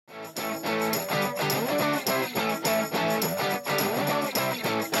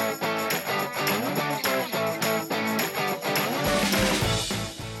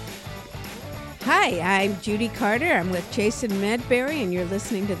Hi, I'm Judy Carter. I'm with Jason Medberry, and you're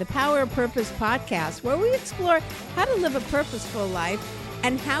listening to the Power of Purpose podcast, where we explore how to live a purposeful life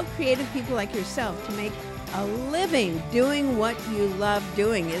and how creative people like yourself to make a living doing what you love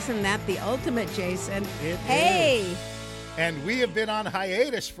doing. Isn't that the ultimate, Jason? It is. And we have been on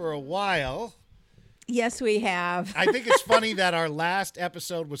hiatus for a while. Yes, we have. I think it's funny that our last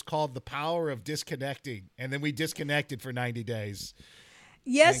episode was called The Power of Disconnecting, and then we disconnected for 90 days.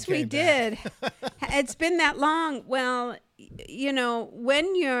 Yes, we did. It's been that long. Well, you know,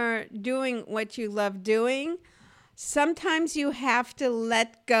 when you're doing what you love doing, sometimes you have to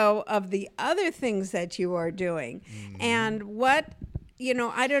let go of the other things that you are doing. And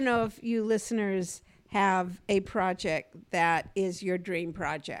I don't know if you listeners have a project that is your dream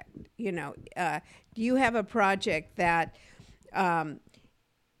project. Do you have a project that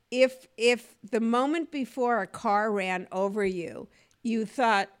if the moment before a car ran over you, you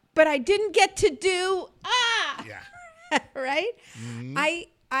thought, but I didn't get to do, Yeah. right? Mm-hmm.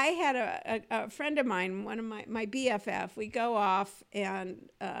 I had a friend of mine, one of my BFF, we go off and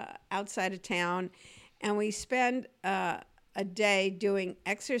outside of town, and we spend a day doing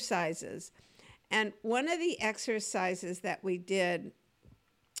exercises. And one of the exercises that we did,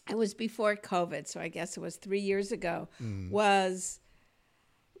 it was before COVID, so I guess it was 3 years ago, was,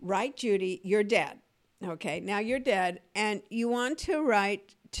 right, Judy, you're dead. Okay, now you're dead, and you want to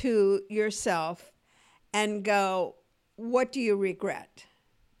write to yourself and go, what do you regret?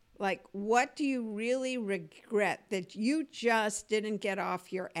 Like, what do you really regret that you just didn't get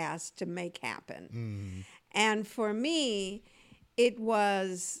off your ass to make happen? And for me, it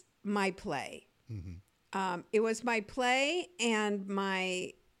was my play. It was my play and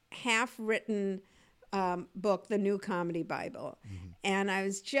my half-written book, The New Comedy Bible. And I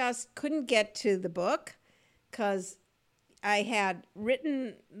couldn't get to the book because I had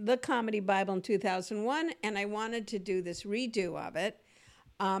written the Comedy Bible in 2001, and I wanted to do this redo of it.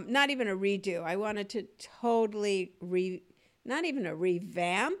 Not even a redo. I wanted to totally not even a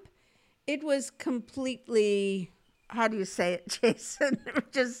revamp. It was completely, how do you say it, Jason?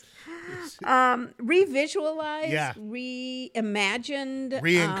 Just revisualized, reimagined.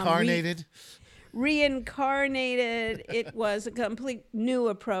 Reincarnated. Reincarnated. It was a complete new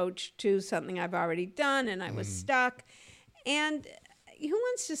approach to something I've already done, and I was stuck. And who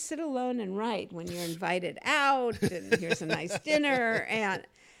wants to sit alone and write when you're invited out, and here's a nice dinner? And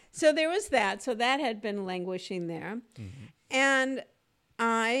so there was that. So that had been languishing there. And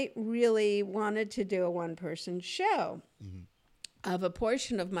I really wanted to do a one-person show of a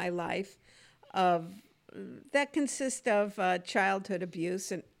portion of my life that consists of childhood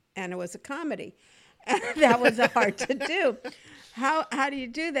abuse, and it was a comedy. That was hard to do. How do you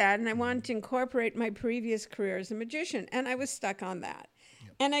do that? And I wanted to incorporate my previous career as a magician, and I was stuck on that.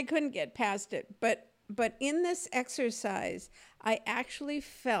 And I couldn't get past it. But in this exercise, I actually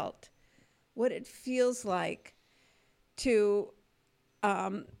felt what it feels like to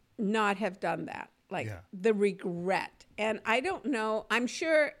not have done that, the regret. And I don't know, I'm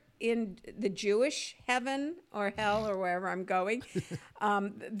sure in the Jewish heaven or hell or wherever I'm going,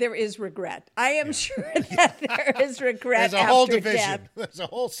 there is regret. I am sure that there is regret. There's a whole after division. Death. There's a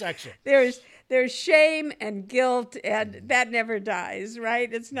whole section. There's shame and guilt, and that never dies,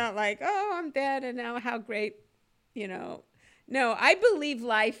 right? It's not like, oh, I'm dead, and now how great, No, I believe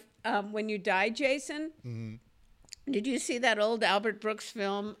life when you die, Jason. Did you see that old Albert Brooks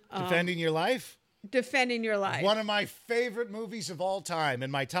film? Defending Your Life? Defending Your Life. One of my favorite movies of all time, in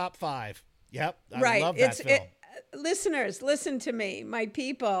my top 5. Yep, I right. love that film. Listeners, listen to me, my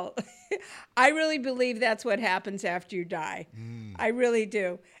people. I really believe that's what happens after you die. I really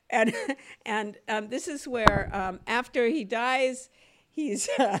do. And this is where after he dies,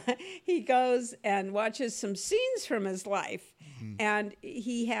 he goes and watches some scenes from his life, and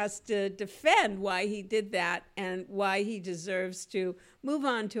he has to defend why he did that and why he deserves to move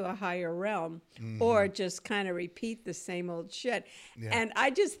on to a higher realm or just kind of repeat the same old shit. And I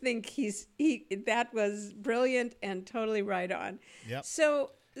just think that was brilliant and totally right on. Yep.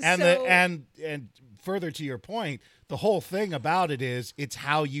 And And further to your point, the whole thing about it is it's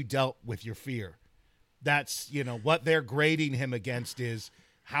how you dealt with your fear. That's, what they're grading him against is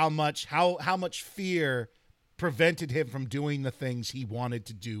how much fear prevented him from doing the things he wanted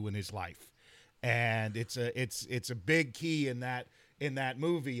to do in his life. And it's a big key in that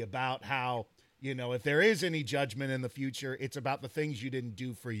movie about how, if there is any judgment in the future, it's about the things you didn't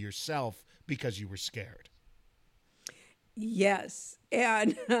do for yourself because you were scared. Yes.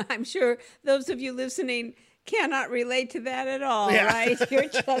 And I'm sure those of you listening cannot relate to that at all, right? You're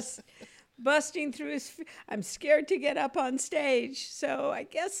just busting through I'm scared to get up on stage. So I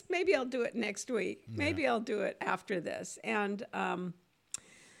guess maybe I'll do it next week. Yeah. Maybe I'll do it after this. And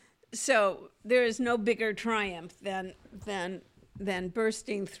so there is no bigger triumph than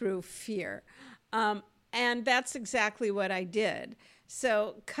bursting through fear. And that's exactly what I did.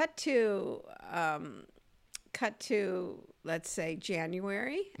 So cut to let's say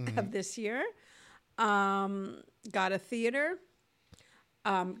January of this year. Got a theater.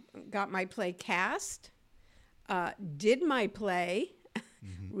 Got my play cast. Did my play.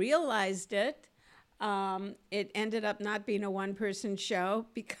 Realized it. It ended up not being a one-person show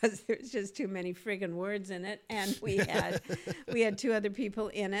because there's just too many friggin' words in it, and we had two other people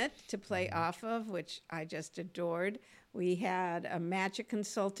in it to play off of, which I just adored. We had a magic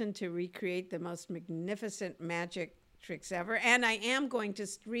consultant to recreate the most magnificent magic tricks ever, and I am going to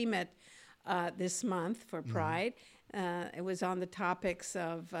stream it this month for Pride. It was on the topics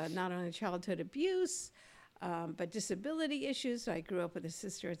of not only childhood abuse, but disability issues. I grew up with a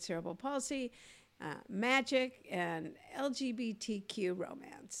sister with cerebral palsy. Magic and LGBTQ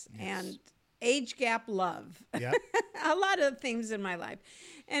romance and age gap love. Yep. A lot of themes in my life.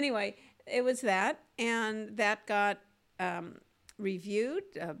 Anyway, it was that, and that got reviewed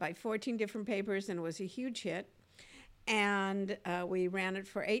by 14 different papers and was a huge hit. And we ran it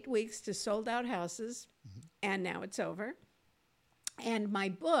for 8 weeks to sold-out houses, and now it's over. And my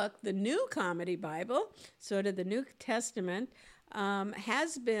book, The New Comedy Bible, sort of the New Testament,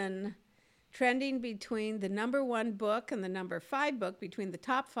 has been trending between the #1 book and the #5 book, between the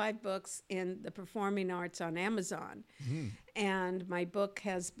top 5 books in the performing arts on Amazon. And my book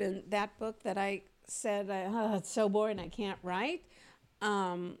has been, that book that I said, it's so boring, I can't write,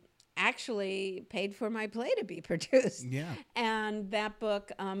 actually paid for my play to be produced. Yeah. And that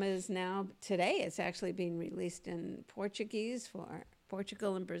book is now, today, it's actually being released in Portuguese for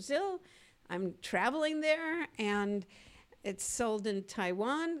Portugal and Brazil. I'm traveling there, and it's sold in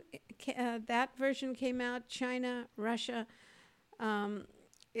Taiwan. That version came out. China, Russia.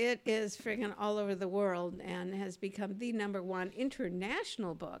 It is friggin' all over the world and has become the #1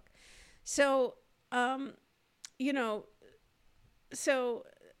 international book. So, so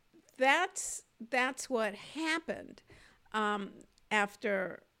that's what happened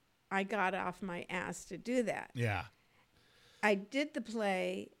after I got off my ass to do that. Yeah. I did the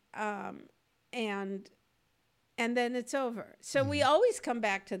play, and then it's over. So we always come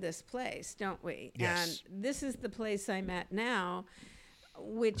back to this place, don't we? Yes. And this is the place I'm at now,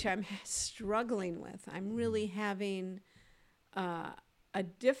 which I'm struggling with. I'm really having a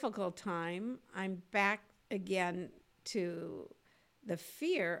difficult time. I'm back again to the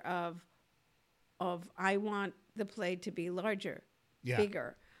fear of I want the play to be larger,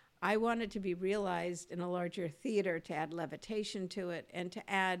 bigger. I want it to be realized in a larger theater, to add levitation to it, and to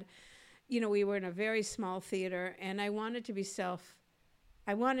add, we were in a very small theater, and I wanted to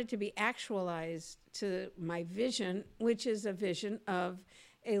be actualized to my vision, which is a vision of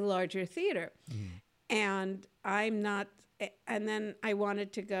a larger theater. And and then I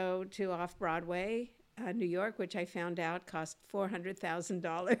wanted to go to Off-Broadway, New York, which I found out cost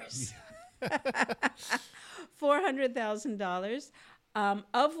 $400,000. $400,000.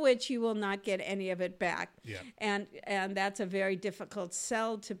 Of which you will not get any of it back. Yeah. And that's a very difficult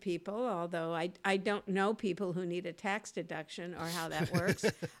sell to people, although I don't know people who need a tax deduction or how that works.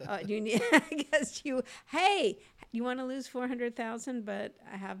 I guess you want to lose $400,000 but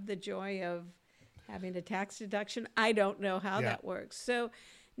have the joy of having a tax deduction? I don't know how that works. So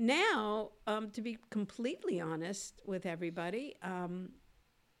now, to be completely honest with everybody, I'm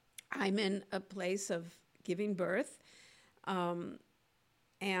in a place of giving birth,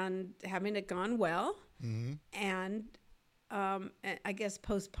 and having it gone well, and I guess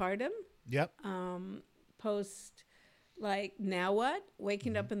postpartum. Yep. Post, like, now what?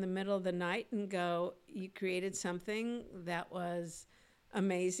 Waking up in the middle of the night and go, you created something that was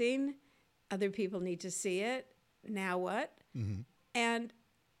amazing. Other people need to see it. Now what? And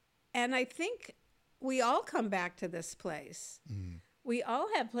I think we all come back to this place. We all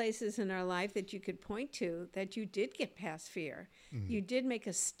have places in our life that you could point to that you did get past fear. You did make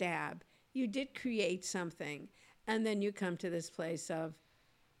a stab. You did create something. And then you come to this place of,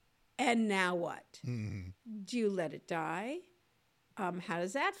 and now what? Do you let it die? How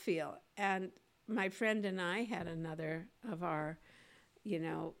does that feel? And my friend and I had another of our,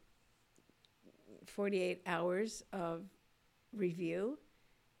 48 hours of review.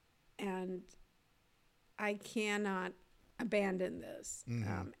 And I cannot abandon this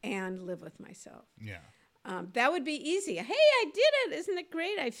and live with myself. Yeah. That would be easy. Hey, I did it. Isn't it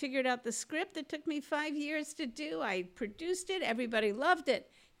great? I figured out the script that took me 5 years to do. I produced it. Everybody loved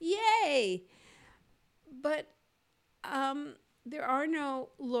it. Yay! But there are no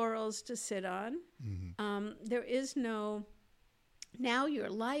laurels to sit on. There is no, now your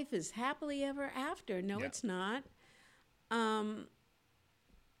life is happily ever after. No, Yeah. it's not. And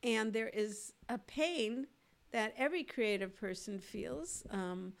there is a pain that every creative person feels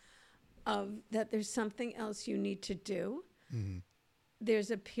of that there's something else you need to do.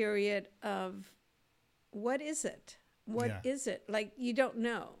 There's a period of, what is it? What Yeah. is it? Like, you don't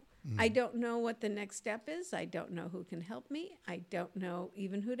know. I don't know what the next step is. I don't know who can help me. I don't know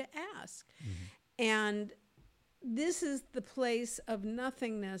even who to ask. And this is the place of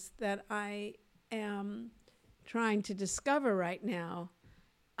nothingness that I am trying to discover right now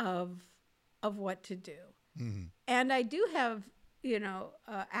of what to do. And I do have,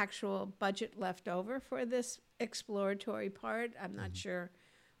 actual budget left over for this exploratory part. I'm not sure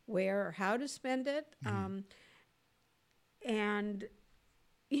where or how to spend it. And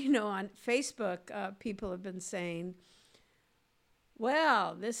on Facebook, people have been saying,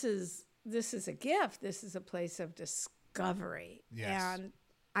 well, this is a gift. This is a place of discovery. Yes.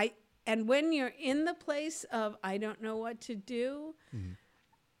 And when you're in the place of, I don't know what to do,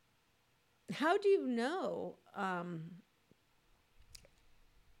 how do you know?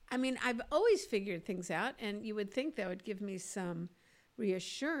 I've always figured things out, and you would think that would give me some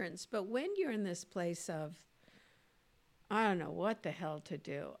reassurance. But when you're in this place of, I don't know what the hell to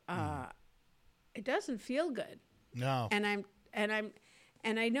do, it doesn't feel good. No. And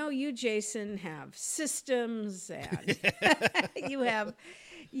I know you, Jason, have systems, and you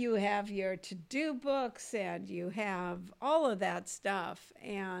have your to-do books, and you have all of that stuff.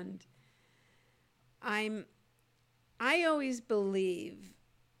 And I always believe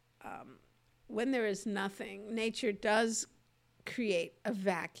when there is nothing, nature does create a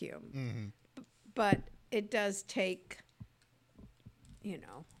vacuum, but it does take,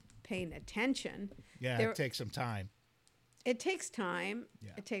 paying attention. Yeah, it takes some time. It takes time. Yeah.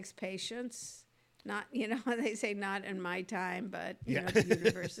 It takes patience. Not, they say not in my time, but the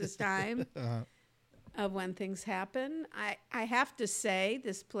universe's time of when things happen. I have to say,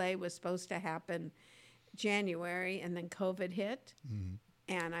 this play was supposed to happen January, and then COVID hit,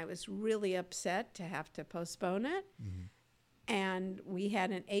 and I was really upset to have to postpone it. And we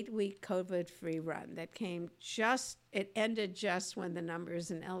had an 8-week COVID-free run that it ended just when the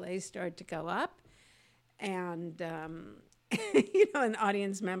numbers in LA started to go up. And, and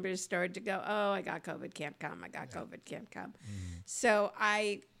audience members started to go, oh, I got COVID, can't come. I got COVID, can't come. So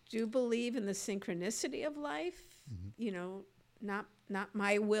I do believe in the synchronicity of life, not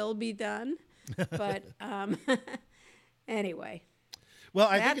my will be done. But anyway. Well,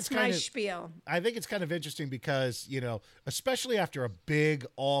 I That's think it's kind my of spiel. I think it's kind of interesting because, especially after a big,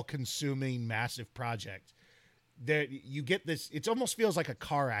 all-consuming, massive project, there you get this, it almost feels like a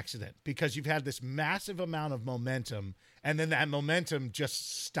car accident because you've had this massive amount of momentum, and then that momentum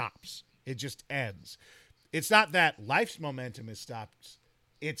just stops. It just ends. It's not that life's momentum has stopped.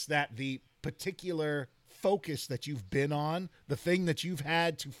 It's that the particular focus that you've been on, the thing that you've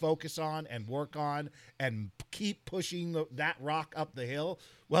had to focus on and work on and keep pushing that rock up the hill,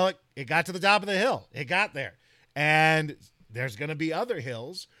 well, it got to the top of the hill. It got there. And there's going to be other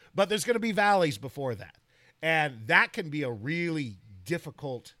hills, but there's going to be valleys before that. And that can be a really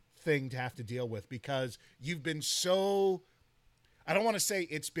difficult thing to have to deal with because you've been so, I don't want to say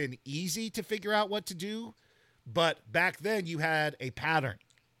it's been easy to figure out what to do, but back then you had a pattern.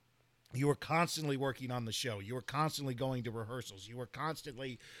 You were constantly working on the show. You were constantly going to rehearsals. You were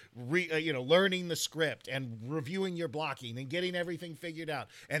constantly, learning the script and reviewing your blocking and getting everything figured out.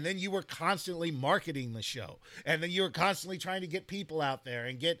 And then you were constantly marketing the show. And then you were constantly trying to get people out there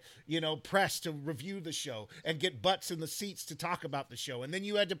and get, press to review the show and get butts in the seats to talk about the show. And then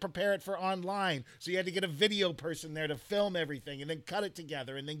you had to prepare it for online. So you had to get a video person there to film everything and then cut it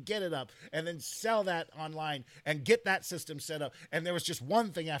together and then get it up and then sell that online and get that system set up. And there was just one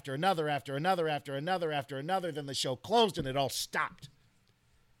thing after another, after another, then the show closed and it all stopped.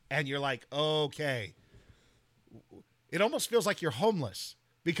 And you're like, okay. It almost feels like you're homeless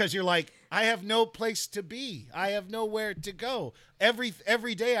because you're like, I have no place to be. I have nowhere to go.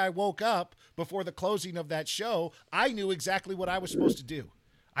 Every day I woke up before the closing of that show, I knew exactly what I was supposed to do.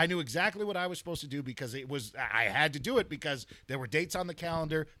 I knew exactly what I was supposed to do because I had to do it because there were dates on the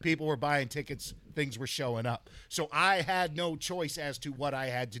calendar, people were buying tickets, things were showing up. So I had no choice as to what I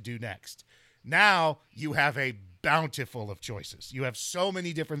had to do next. Now you have a bountiful of choices. You have so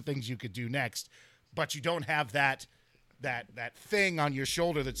many different things you could do next, but you don't have that thing on your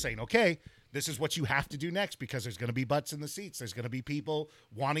shoulder that's saying, okay, this is what you have to do next because there's going to be butts in the seats. There's going to be people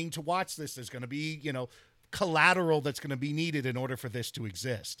wanting to watch this. There's going to be, collateral that's going to be needed in order for this to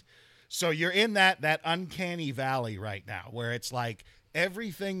exist. So you're in that uncanny valley right now where it's like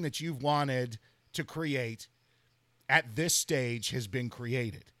everything that you've wanted to create at this stage has been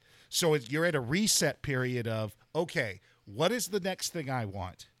created. So you're at a reset period of, okay, what is the next thing I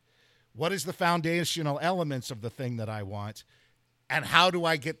want? What is the foundational elements of the thing that I want? And how do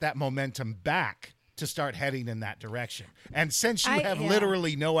I get that momentum back to start heading in that direction? And since you have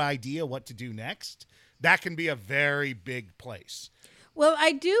literally no idea what to do next, that can be a very big place. Well,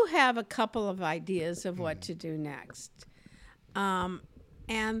 I do have a couple of ideas of what to do next.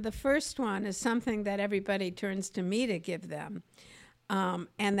 And the first one is something that everybody turns to me to give them,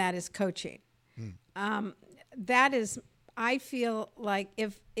 and that is coaching. That is, I feel like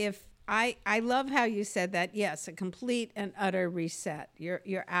if I love how you said that. Yes, a complete and utter reset.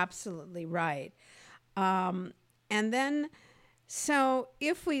 You're absolutely right. And then, so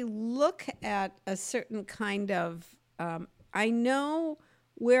if we look at a certain kind of, I know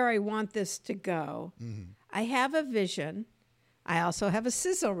where I want this to go. Mm-hmm. I have a vision. I also have a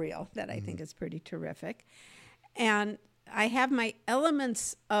sizzle reel that I think is pretty terrific. And I have my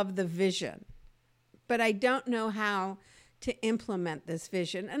elements of the vision, but I don't know how to implement this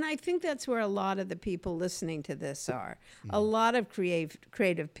vision. And I think that's where a lot of the people listening to this are. A lot of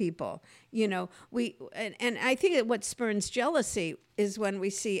creative people. You know, and I think that what spurns jealousy is when we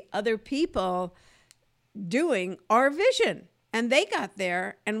see other people doing our vision and they got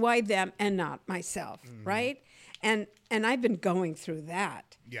there, and why them and not myself, right? And I've been going through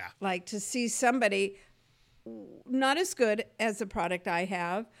that. Yeah. Like to see somebody not as good as the product I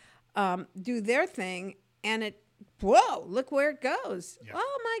have do their thing, and whoa, look where it goes. Yeah.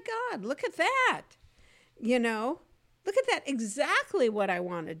 Oh my God, look at that. You know, look at that, exactly what I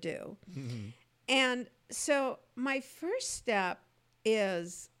want to do. Mm-hmm. And so my first step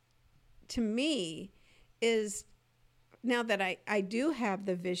is, to me, is now that I do have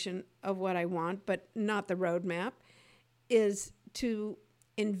the vision of what I want, but not the roadmap, is to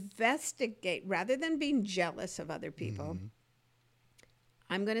investigate, rather than being jealous of other people,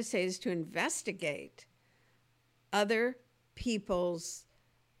 I'm going to say is to investigate other people's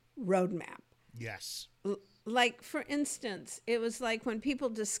roadmap. Yes. Like, for instance, it was like when people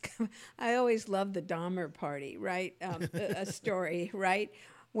discover, I always love the Dahmer party, right? A story, right?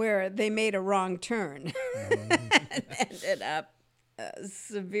 Where they made a wrong turn and ended up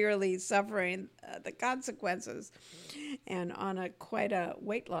severely suffering the consequences and on quite a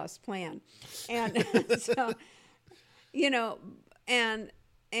weight loss plan. And so, you know, and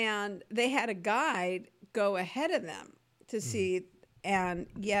they had a guide go ahead of them to see, and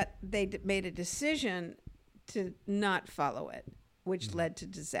yet they made a decision to not follow it, which led to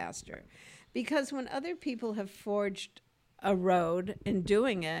disaster. Because when other people have forged a road in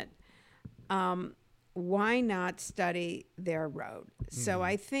doing it, why not study their road? So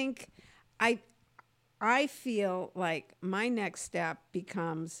I think I feel like my next step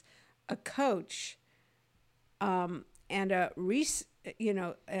becomes a coach, and and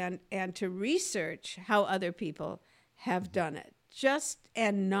to research how other people have done it,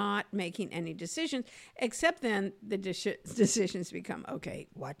 and not making any decisions, except then the decisions become, okay,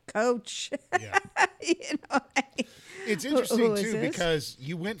 what coach? Yeah. It's interesting too, because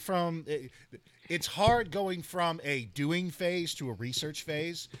you went from, it's hard going from a doing phase to a research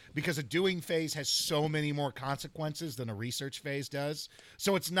phase, because a doing phase has so many more consequences than a research phase does.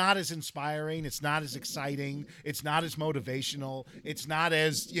 So it's not as inspiring. It's not as exciting. It's not as motivational. It's not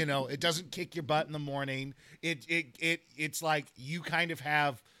as, it doesn't kick your butt in the morning. It's like you kind of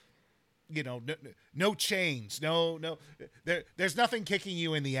have, no chains, there's nothing kicking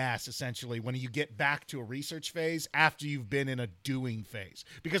you in the ass, essentially, when you get back to a research phase after you've been in a doing phase.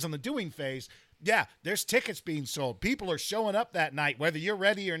 Because on the doing phase, yeah, there's tickets being sold. People are showing up that night, whether you're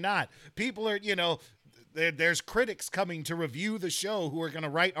ready or not. People are, there's critics coming to review the show who are going to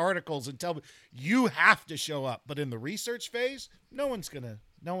write articles and tell you have to show up. But in the research phase, no one's going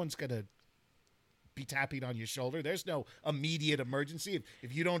to be tapping on your shoulder. There's no immediate emergency.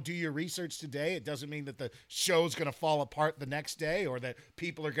 If you don't do your research today, it doesn't mean that the show's going to fall apart the next day or that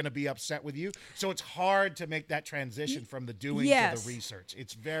people are going to be upset with you. So it's hard to make that transition from the doing to the research.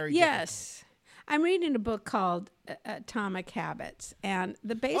 It's very difficult. I'm reading a book called Atomic Habits, and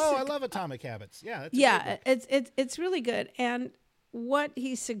the basic. Oh, I love Atomic Habits. Yeah, it's really good. And what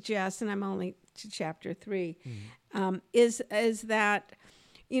he suggests, and I'm only to chapter 3, is that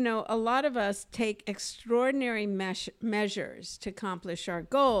a lot of us take extraordinary measures to accomplish our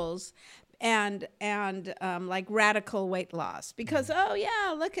goals, and like radical weight loss, because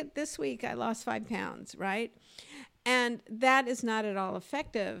look at this week I lost 5 pounds, right? And that is not at all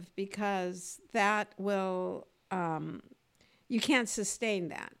effective because that will, you can't sustain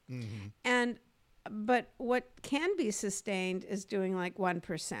that. And, but what can be sustained is doing like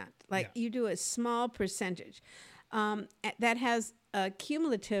 1%. Like you do a small percentage. That has a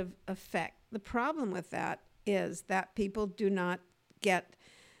cumulative effect. The problem with that is that people do not get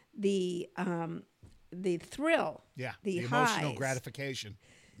the thrill, the emotional gratification,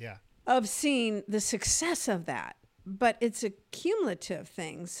 of seeing the success of that. But it's a cumulative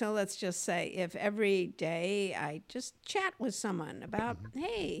thing. So let's just say if every day I just chat with someone about,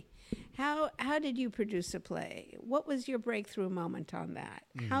 hey, how did you produce a play? What was your breakthrough moment on that?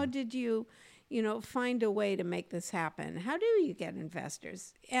 How did you find a way to make this happen? How do you get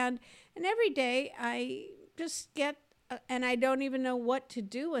investors? And every day I just get, and I don't even know what to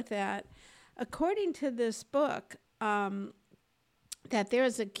do with that. According to this book, that there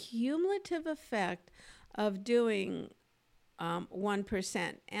is a cumulative effect of doing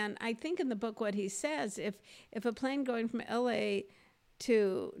 1%. And I think in the book what he says, if a plane going from LA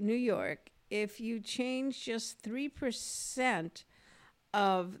to New York, if you change just 3%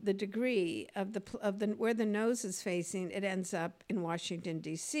 of the degree of the where the nose is facing, it ends up in Washington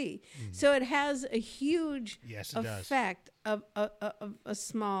D.C. So it has a huge effect of a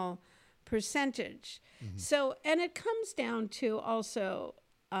small percentage. So, and it comes down to also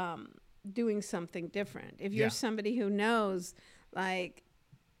doing something different. If you're somebody who knows, like,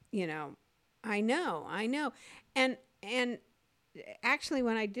 I know, and actually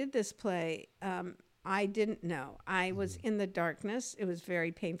when I did this play, I didn't know. I was in the darkness. It was a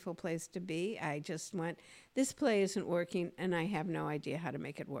very painful place to be. I just went, this play isn't working, and I have no idea how to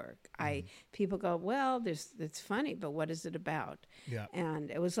make it work. People go, well, it's funny, but what is it about? Yeah.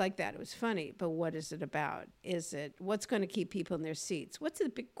 And it was like that. It was funny, but what is it about? What's going to keep people in their seats? What's the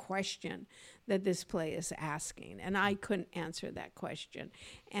big question that this play is asking? And I couldn't answer that question.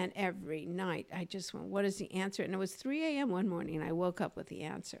 And every night I just went, what is the answer? And it was 3 a.m. one morning, and I woke up with the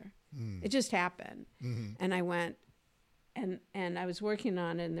answer. It just happened. And I went, and I was working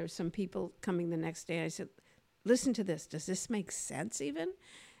on it, and there were some people coming the next day. And I said, listen to this. Does this make sense even?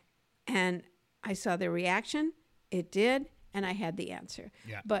 And I saw their reaction. It did, and I had the answer.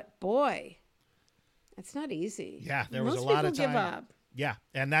 Yeah. But boy, it's not easy. Yeah, there Most was a lot of people time. give up. Yeah,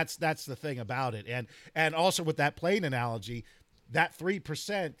 and that's the thing about it. And also with that plane analogy, that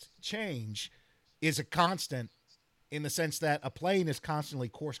 3% change is a constant in the sense that a plane is constantly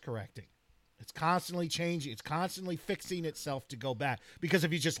course correcting. It's constantly changing. It's constantly fixing itself to go back. Because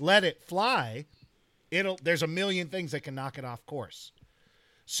if you just let it fly, there's a million things that can knock it off course.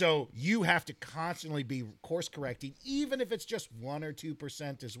 So you have to constantly be course correcting, even if it's just 1 or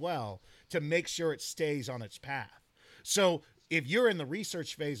 2% as well, to make sure it stays on its path. So if you're in the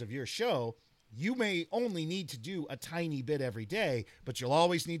research phase of your show, you may only need to do a tiny bit every day, but you'll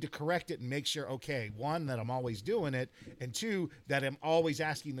always need to correct it and make sure, okay, 1, that I'm always doing it, and 2, that I'm always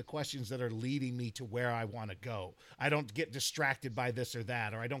asking the questions that are leading me to where I want to go. I don't get distracted by this or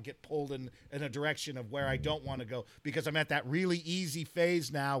that, or I don't get pulled in a direction of where I don't want to go, because I'm at that really easy phase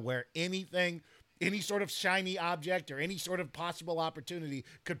now where any sort of shiny object or any sort of possible opportunity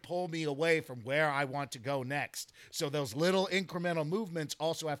could pull me away from where I want to go next. So those little incremental movements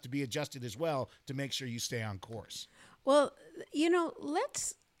also have to be adjusted as well to make sure you stay on course. Well,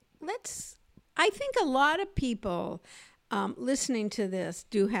 let's I think a lot of people listening to this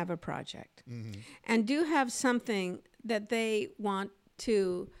do have a project and do have something that they want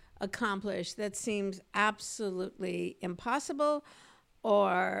to accomplish that seems absolutely impossible,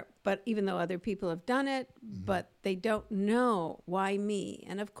 but even though other people have done it, but they don't know, why me?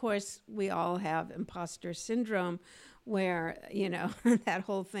 And of course, we all have imposter syndrome where, that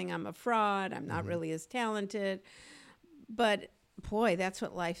whole thing, I'm a fraud, I'm not really as talented. But boy, that's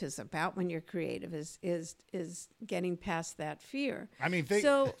what life is about when you're creative, is getting past that fear. I mean,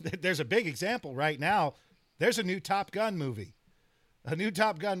 there's a big example right now. There's a new Top Gun movie, a new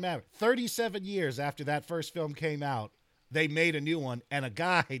Top Gun Maverick. 37 years after that first film came out, they made a new one, and a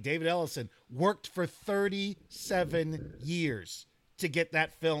guy, David Ellison, worked for 37 years to get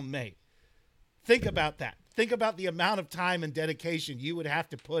that film made. Think about that. Think about the amount of time and dedication you would have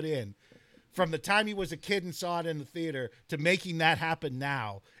to put in from the time he was a kid and saw it in the theater to making that happen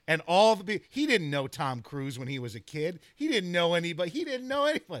now. And he didn't know Tom Cruise when he was a kid. He didn't know anybody. He didn't know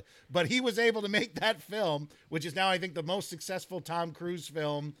anyone. But he was able to make that film, which is now, I think, the most successful Tom Cruise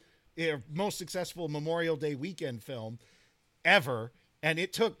film, most successful Memorial Day weekend film ever, and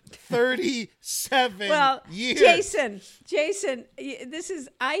it took 37 Well, years. Jason,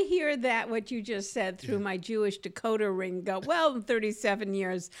 I hear that what you just said through my Jewish decoder ring go, well, in 37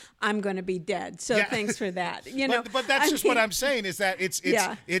 years, I'm going to be dead. So thanks for that. But that's just what I'm saying is that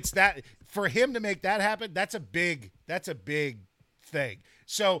it's that for him to make that happen, that's a big thing.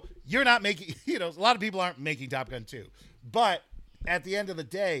 So you're not making, a lot of people aren't making Top Gun 2, but at the end of the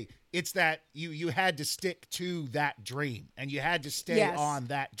day, it's that you had to stick to that dream, and you had to stay on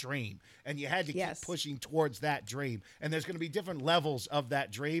that dream, and you had to keep pushing towards that dream. And there's going to be different levels of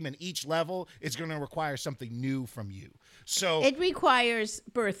that dream, and each level is going to require something new from you. So it requires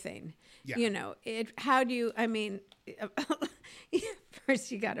birthing. Yeah. How do you, first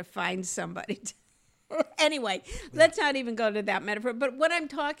you got to find somebody anyway, let's not even go to that metaphor. But what I'm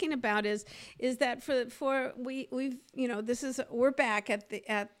talking about is that we're back at the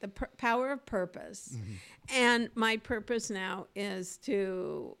power of purpose, and my purpose now is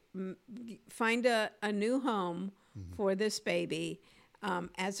to find a new home for this baby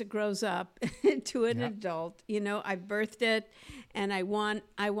as it grows up to an adult. I've birthed it, and I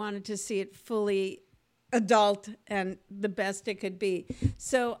wanted to see it fully adult and the best it could be.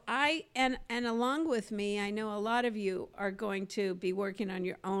 So and along with me, I know a lot of you are going to be working on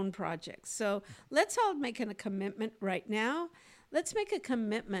your own projects. So let's all make a commitment right now. Let's make a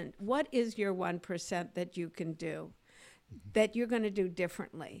commitment. What is your 1% that you can do, that you're going to do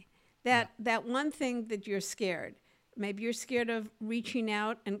differently? That one thing that you're scared. Maybe you're scared of reaching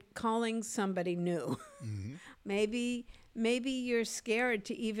out and calling somebody new. Maybe you're scared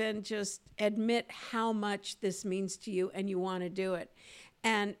to even just admit how much this means to you and you want to do it.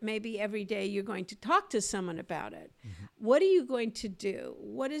 And maybe every day you're going to talk to someone about it. What are you going to do?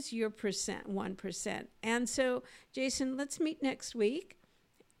 What is your 1%? And so, Jason, let's meet next week,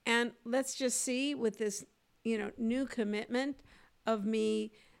 and let's just see with this, new commitment of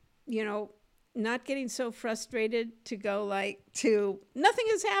me, not getting so frustrated to go nothing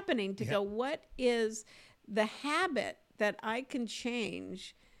is happening, to go, what is the habit that I can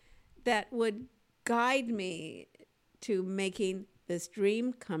change that would guide me to making this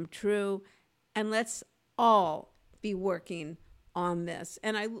dream come true? And let's all be working on this.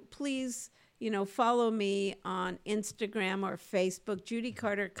 And please, follow me on Instagram or Facebook, Judy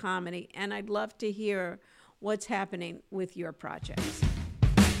Carter Comedy, and I'd love to hear what's happening with your projects.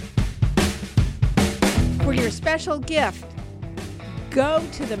 For your special gift, go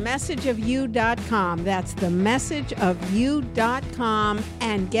to themessageofyou.com. That's themessageofyou.com,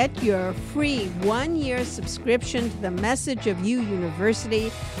 and get your free 1-year subscription to the Message of You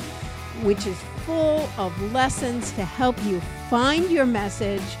University, which is full of lessons to help you find your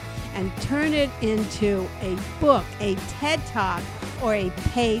message and turn it into a book, a TED Talk, or a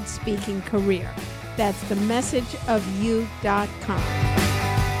paid speaking career. That's themessageofyou.com.